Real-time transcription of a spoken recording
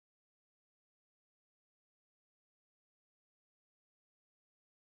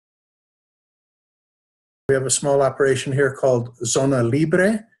We have a small operation here called Zona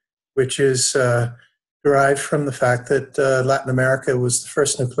Libre, which is derived from the fact that Latin America was the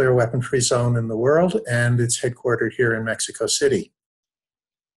first nuclear weapon-free zone in the world, and it's headquartered here in Mexico City.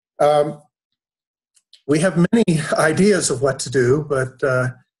 We have many ideas of what to do, but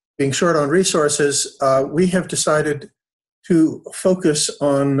being short on resources, we have decided to focus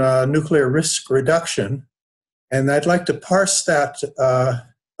on nuclear risk reduction, and I'd like to parse that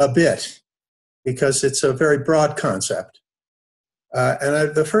a bit because it's a very broad concept.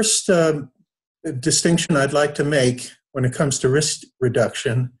 The first distinction I'd like to make when it comes to risk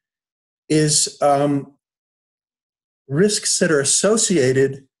reduction is risks that are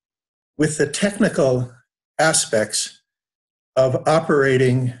associated with the technical aspects of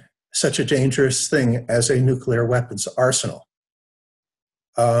operating such a dangerous thing as a nuclear weapons arsenal.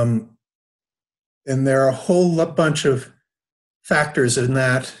 And there are a whole bunch of factors in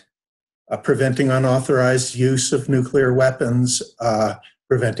that, preventing unauthorized use of nuclear weapons,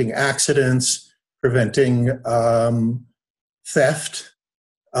 preventing accidents, preventing theft,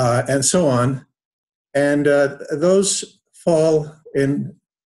 and so on. And those fall, in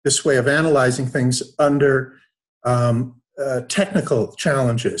this way of analyzing things, under technical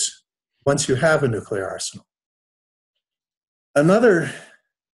challenges once you have a nuclear arsenal. The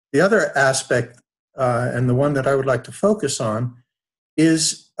other aspect, and the one that I would like to focus on,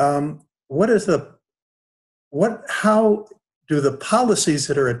 is how do the policies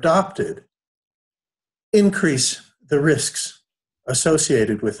that are adopted increase the risks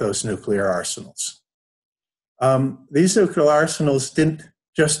associated with those nuclear arsenals? These nuclear arsenals didn't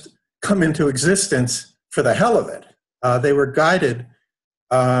just come into existence for the hell of it. They were guided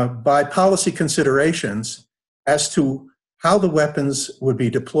by policy considerations as to how the weapons would be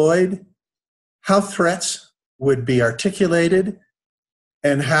deployed, how threats would be articulated,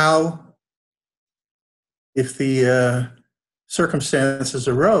 and how, if the circumstances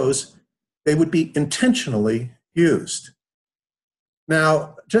arose, they would be intentionally used.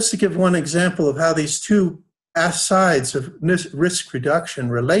 Now, just to give one example of how these two sides of risk reduction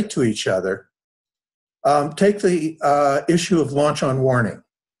relate to each other, take the issue of launch on warning.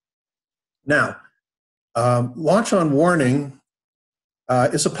 Now, launch on warning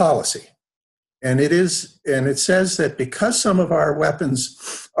is a policy, and it says that because some of our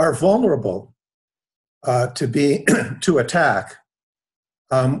weapons are vulnerable to attack,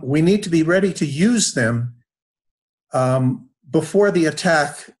 we need to be ready to use them before the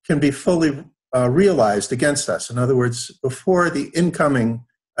attack can be fully realized against us. In other words, before the incoming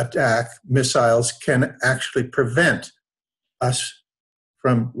attack missiles can actually prevent us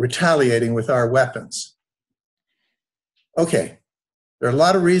from retaliating with our weapons. Okay, there are a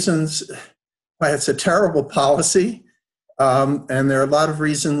lot of reasons why it's a terrible policy, and there are a lot of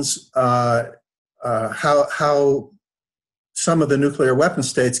reasons how some of the nuclear weapon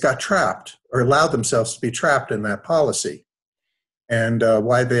states got trapped or allowed themselves to be trapped in that policy, and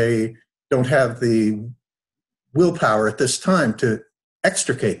why they don't have the willpower at this time to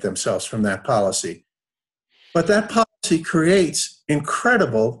extricate themselves from that policy. But that policy creates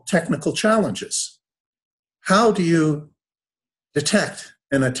incredible technical challenges. How do you detect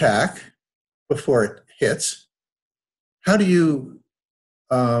an attack before it hits? How can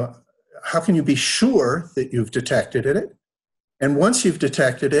you be sure that you've detected it? And once you've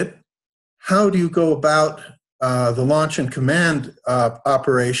detected it, how do you go about the launch and command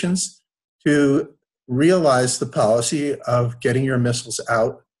operations to realize the policy of getting your missiles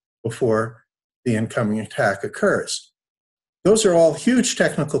out before the incoming attack occurs? Those are all huge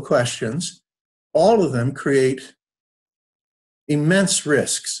technical questions. All of them create immense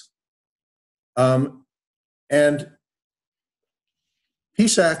risks. And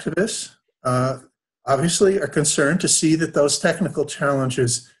peace activists obviously are concerned to see that those technical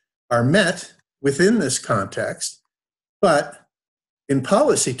challenges are met within this context, but in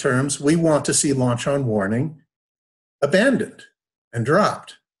policy terms, we want to see launch on warning abandoned and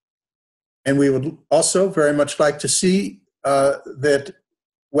dropped. And we would also very much like to see that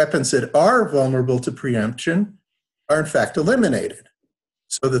weapons that are vulnerable to preemption are in fact eliminated,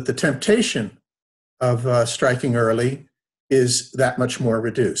 so that the temptation of striking early is that much more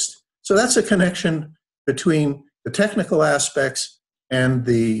reduced. So that's a connection between the technical aspects and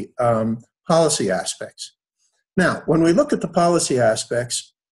the policy aspects. Now, when we look at the policy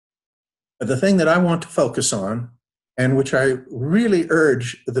aspects, the thing that I want to focus on, and which I really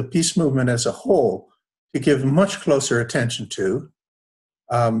urge the peace movement as a whole to give much closer attention to,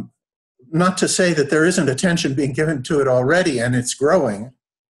 not to say that there isn't attention being given to it already and it's growing,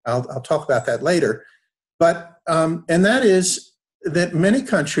 I'll talk about that later, but, and that is that many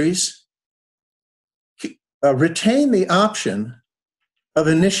countries retain the option of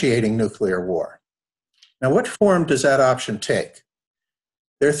initiating nuclear war. Now, what form does that option take?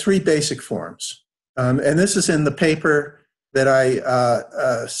 There are three basic forms. And this is in the paper that I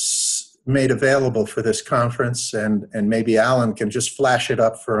made available for this conference, and maybe Alan can just flash it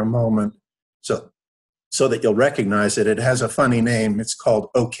up for a moment so that you'll recognize it. It has a funny name. It's called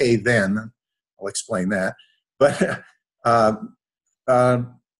OK Then. I'll explain that. But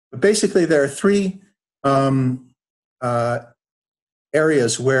basically, there are three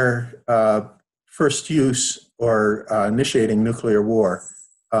areas where first use or initiating nuclear war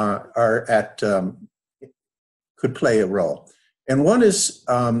could play a role. And one is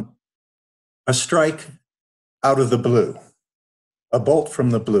a strike out of the blue, a bolt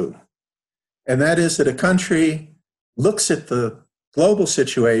from the blue. And that is that a country looks at the global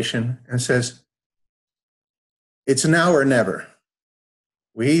situation and says, it's now or never.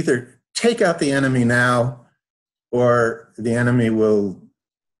 We either take out the enemy now, or the enemy will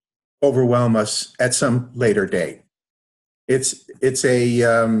overwhelm us at some later date. It's a,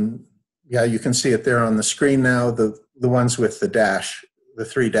 yeah, you can see it there on the screen now, the ones with the dash, the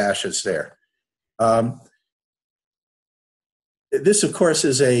three dashes there. This, of course,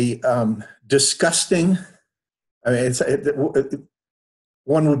 is a disgusting, I mean,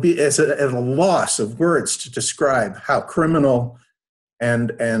 one would be at a loss of words to describe how criminal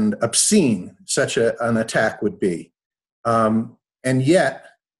and obscene such an attack would be. And yet,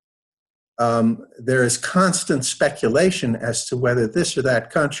 there is constant speculation as to whether this or that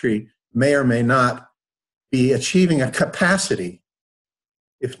country may or may not be achieving a capacity,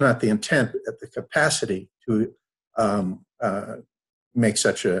 if not the intent, the capacity to make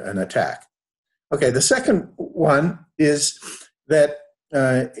such an attack. Okay, the second one is that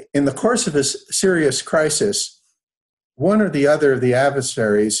in the course of a serious crisis, one or the other of the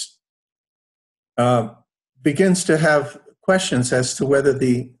adversaries begins to have questions as to whether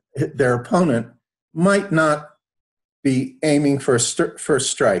their opponent might not be aiming for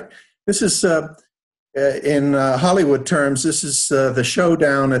first strike. This is, in Hollywood terms, this is the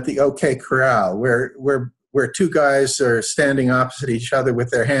showdown at the OK Corral, where two guys are standing opposite each other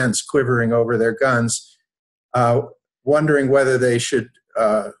with their hands quivering over their guns, wondering whether they should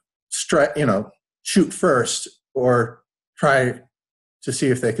shoot first or try to see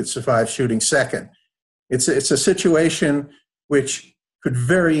if they could survive shooting second. It's a situation which could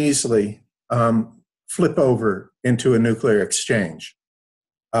very easily flip over into a nuclear exchange.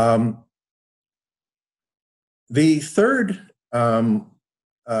 The third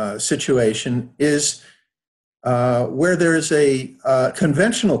situation is where there's a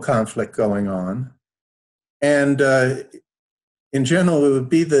conventional conflict going on, and in general, it would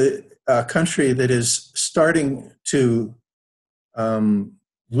be the country that is starting to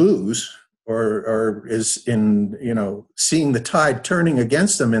lose or is in, seeing the tide turning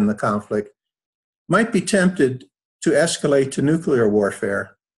against them in the conflict, might be tempted to escalate to nuclear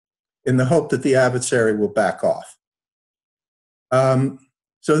warfare in the hope that the adversary will back off.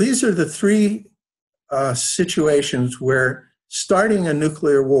 So these are the three situations where starting a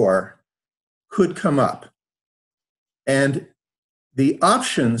nuclear war could come up. And the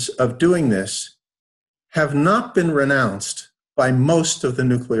options of doing this have not been renounced by most of the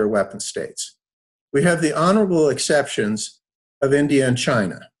nuclear weapon states. We have the honorable exceptions of India and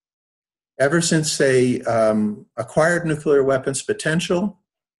China. Ever since they acquired nuclear weapons potential,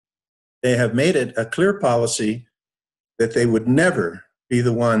 they have made it a clear policy that they would never be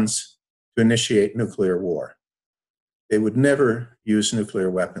the ones to initiate nuclear war. They would never use nuclear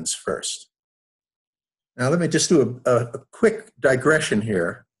weapons first. Now, let me just do a quick digression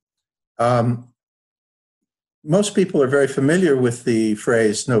here. Most people are very familiar with the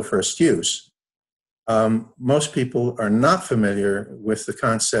phrase no first use. Most people are not familiar with the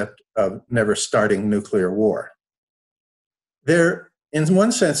concept of never starting nuclear war. In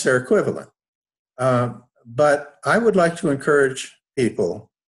one sense, they're equivalent. But I would like to encourage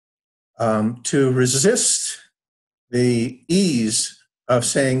people to resist the ease of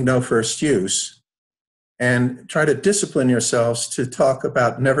saying no first use and try to discipline yourselves to talk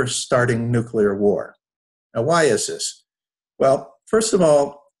about never starting nuclear war. Now, why is this? Well, first of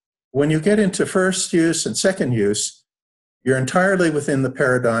all, when you get into first use and second use, you're entirely within the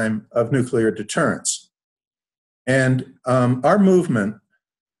paradigm of nuclear deterrence. And our movement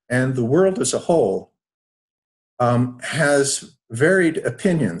and the world as a whole has varied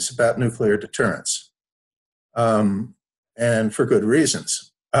opinions about nuclear deterrence, and for good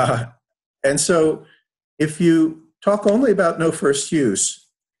reasons. And so if you talk only about no first use,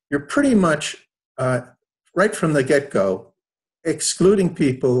 you're pretty much, right from the get-go, excluding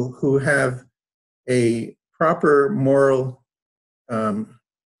people who have a proper moral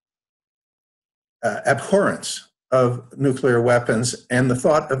abhorrence of nuclear weapons, and the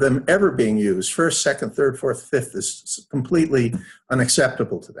thought of them ever being used, first, second, third, fourth, fifth, is completely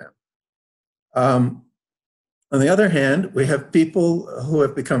unacceptable to them. On the other hand, we have people who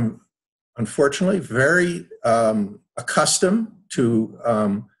have become, unfortunately, very accustomed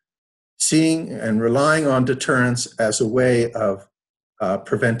to seeing and relying on deterrence as a way of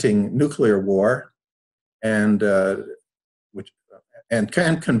preventing nuclear war and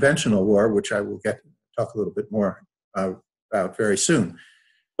conventional war, which I will talk a little bit more about very soon.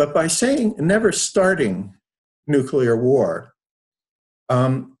 But by saying never starting nuclear war,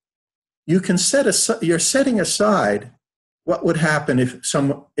 you're setting aside what would happen if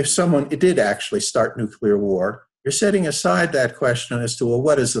someone did actually start nuclear war. You're setting aside that question as to, well,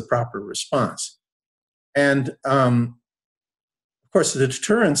 what is the proper response? And of course, the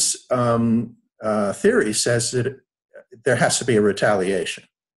deterrence theory says that there has to be a retaliation.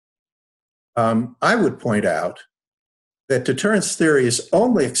 I would point out that deterrence theory is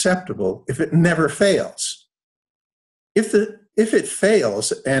only acceptable if it never fails. If it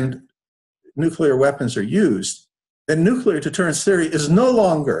fails and nuclear weapons are used, then nuclear deterrence theory is no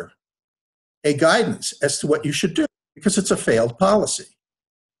longer a guidance as to what you should do, because it's a failed policy.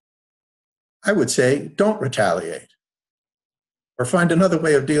 I would say don't retaliate, or find another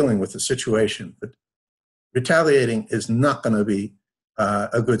way of dealing with the situation. But retaliating is not going to be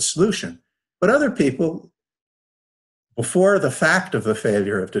a good solution. But other people, before the fact of the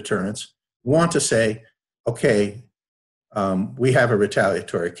failure of deterrence, want to say, okay, we have a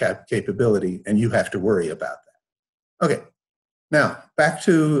retaliatory capability, and you have to worry about that. Okay, now back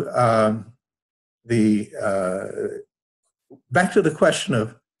to the question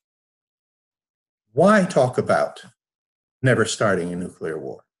of why talk about never starting a nuclear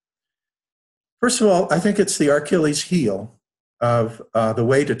war. First of all, I think it's the Achilles heel of the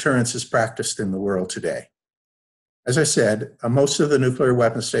way deterrence is practiced in the world today. As I said, most of the nuclear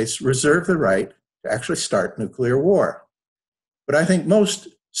weapon states reserve the right to actually start nuclear war. But I think most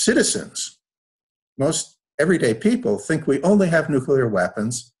citizens, most everyday people, think we only have nuclear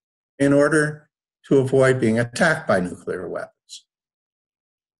weapons in order to avoid being attacked by nuclear weapons.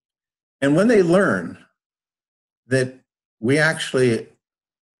 And when they learn that we actually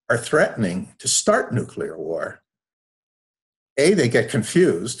are threatening to start nuclear war, A, they get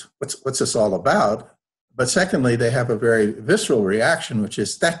confused. What's this all about? But secondly, they have a very visceral reaction, which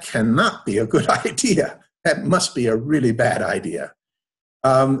is, that cannot be a good idea. That must be a really bad idea.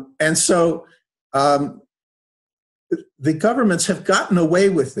 And so the governments have gotten away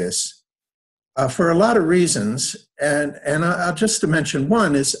with this for a lot of reasons. And I'll just to mention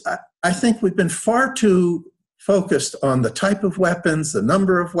one is, I think we've been far too focused on the type of weapons, the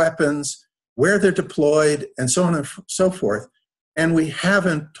number of weapons, where they're deployed, and so on and so forth. And we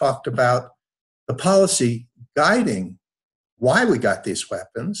haven't talked about the policy guiding why we got these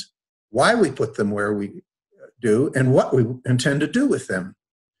weapons, why we put them where we do, and what we intend to do with them.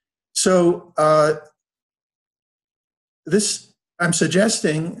 So I'm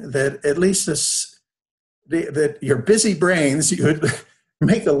suggesting that at least that your busy brains, you would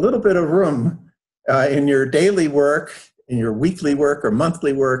make a little bit of room in your daily work, in your weekly work or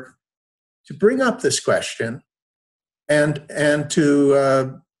monthly work, to bring up this question and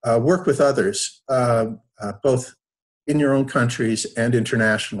to work with others, both in your own countries and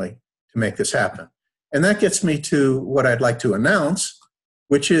internationally, to make this happen. And that gets me to what I'd like to announce,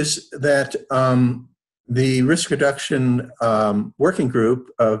 which is that the Risk Reduction Working Group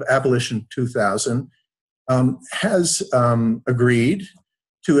of Abolition 2000 has agreed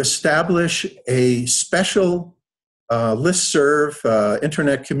to establish a special listserv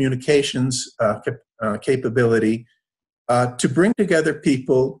internet communications capability to bring together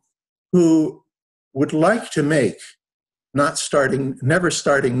people who would like to make never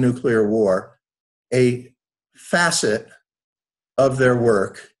starting nuclear war a facet of their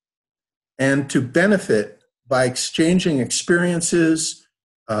work, and to benefit by exchanging experiences,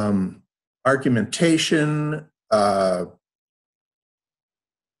 argumentation,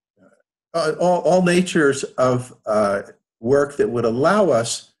 all natures of work that would allow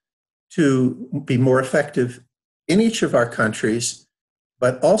us to be more effective in each of our countries,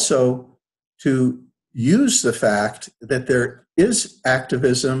 but also to use the fact that there is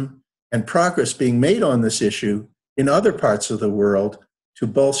activism and progress being made on this issue in other parts of the world to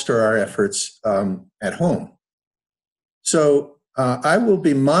bolster our efforts at home. So I will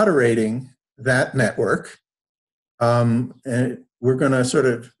be moderating that network, and we're going to sort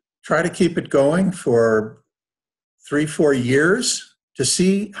of try to keep it going for 3-4 years to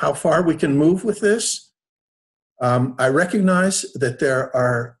see how far we can move with this. I recognize that there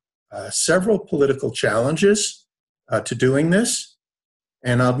are several political challenges to doing this,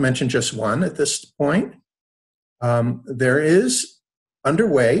 and I'll mention just one at this point. There is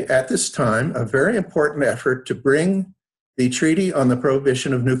underway at this time a very important effort to bring the Treaty on the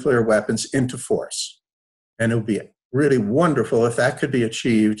Prohibition of Nuclear Weapons into force. And it would be really wonderful if that could be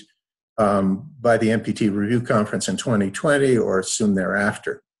achieved by the NPT Review Conference in 2020 or soon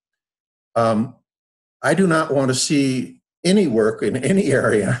thereafter. I do not want to see any work in any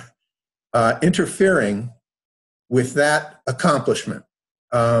area interfering with that accomplishment.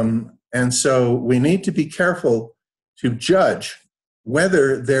 And so we need to be careful to judge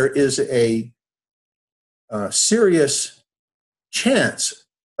whether there is a serious chance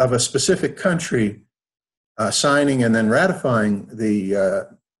of a specific country signing and then ratifying the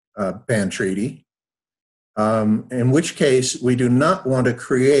ban treaty, in which case we do not want to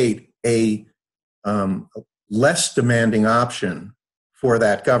create a less demanding option for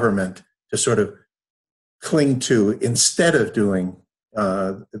that government to sort of cling to instead of doing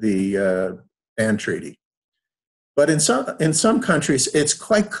the ban treaty. But in some countries, it's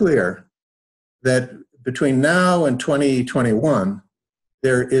quite clear that between now and 2021,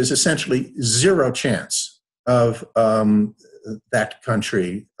 there is essentially zero chance of that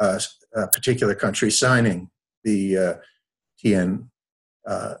country, a particular country, signing the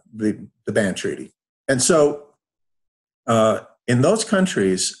the ban treaty. And so in those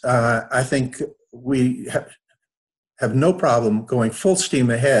countries, I think we have no problem going full steam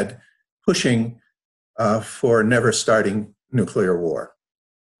ahead, pushing for never starting nuclear war.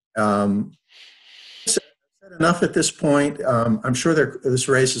 Enough at this point. I'm sure this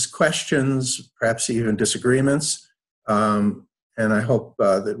raises questions, perhaps even disagreements, and I hope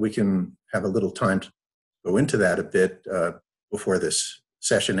that we can have a little time to go into that a bit before this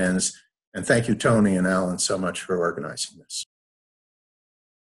session ends. And thank you, Tony and Alan, so much for organizing this.